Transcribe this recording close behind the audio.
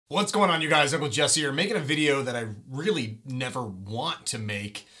What's going on, you guys? Uncle Jesse here, making a video that I really never want to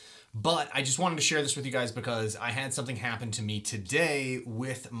make, but I just wanted to share this with you guys because I had something happen to me today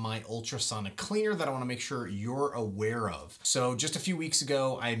with my ultrasonic cleaner that I want to make sure you're aware of. So just a few weeks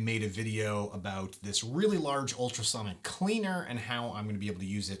ago, I made a video about this really large ultrasonic cleaner and how I'm going to be able to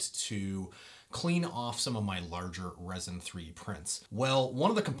use it to clean off some of my larger resin 3D prints. Well, one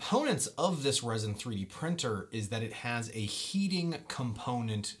of the components of this resin 3D printer is that it has a heating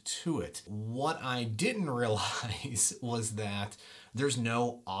component to it. What I didn't realize was that there's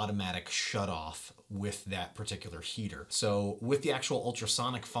no automatic shutoff with that particular heater. So with the actual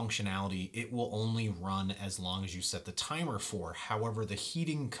ultrasonic functionality, it will only run as long as you set the timer for. However, the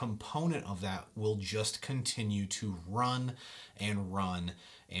heating component of that will just continue to run and run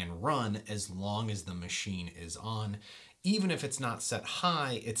and run as long as the machine is on. Even if it's not set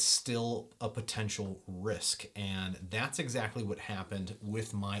high, it's still a potential risk. And that's exactly what happened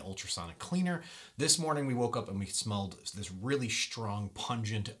with my ultrasonic cleaner. This morning we woke up and we smelled this really strong,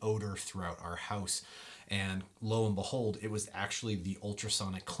 pungent odor throughout our house. And lo and behold, it was actually the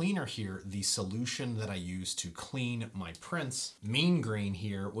ultrasonic cleaner here, the solution that I used to clean my prints. Mean Grain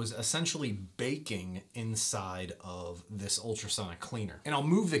here was essentially baking inside of this ultrasonic cleaner. And I'll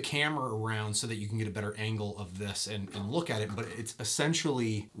move the camera around so that you can get a better angle of this and look at it, but it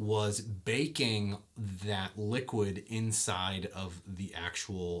essentially was baking that liquid inside of the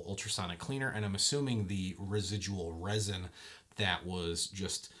actual ultrasonic cleaner. And I'm assuming the residual resin that was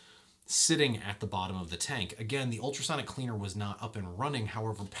just sitting at the bottom of the tank. Again, the ultrasonic cleaner was not up and running,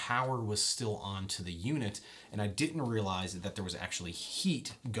 however, power was still on to the unit, and I didn't realize that there was actually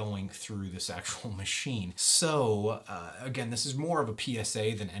heat going through this actual machine. So again, this is more of a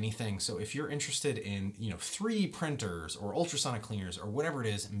PSA than anything. So if you're interested in 3D printers or ultrasonic cleaners or whatever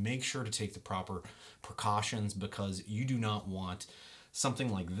it is, make sure to take the proper precautions, because you do not want something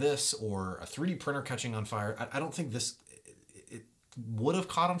like this or a 3D printer catching on fire. I don't think this would have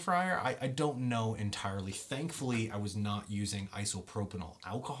caught on fire. I don't know entirely. Thankfully, I was not using isopropanol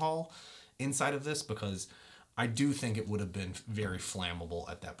alcohol inside of this, because I do think it would have been very flammable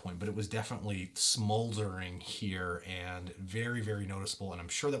at that point, but it was definitely smoldering here and very, very noticeable. And I'm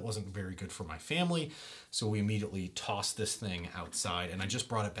sure that wasn't very good for my family. So we immediately tossed this thing outside, and I just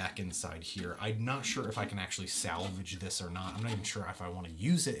brought it back inside here. I'm not sure if I can actually salvage this or not. I'm not even sure if I want to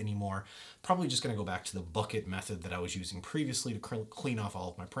use it anymore. Probably just going to go back to the bucket method that I was using previously to clean off all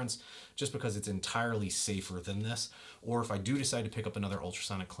of my prints, just because it's entirely safer than this. Or if I do decide to pick up another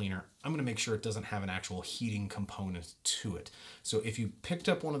ultrasonic cleaner, I'm going to make sure it doesn't have an actual heating component to it. So if you picked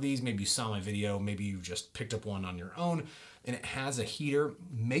up one of these, maybe you saw my video, maybe you just picked up one on your own, and it has a heater,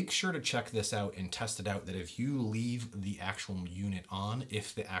 make sure to check this out and test it out, that if you leave the actual unit on,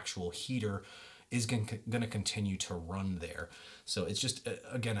 if the actual heater is going to continue to run there. So it's just,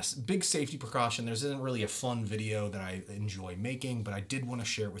 again, a big safety precaution. There isn't really a fun video that I enjoy making, but I did want to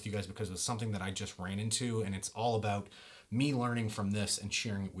share it with you guys because it was something that I just ran into, and it's all about me learning from this and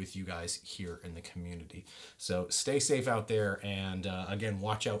sharing it with you guys here in the community. So stay safe out there, and again,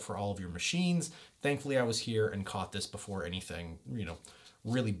 watch out for all of your machines. Thankfully, I was here and caught this before anything,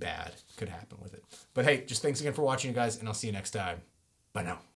 really bad could happen with it. But hey, just thanks again for watching, you guys, and I'll see you next time. Bye now.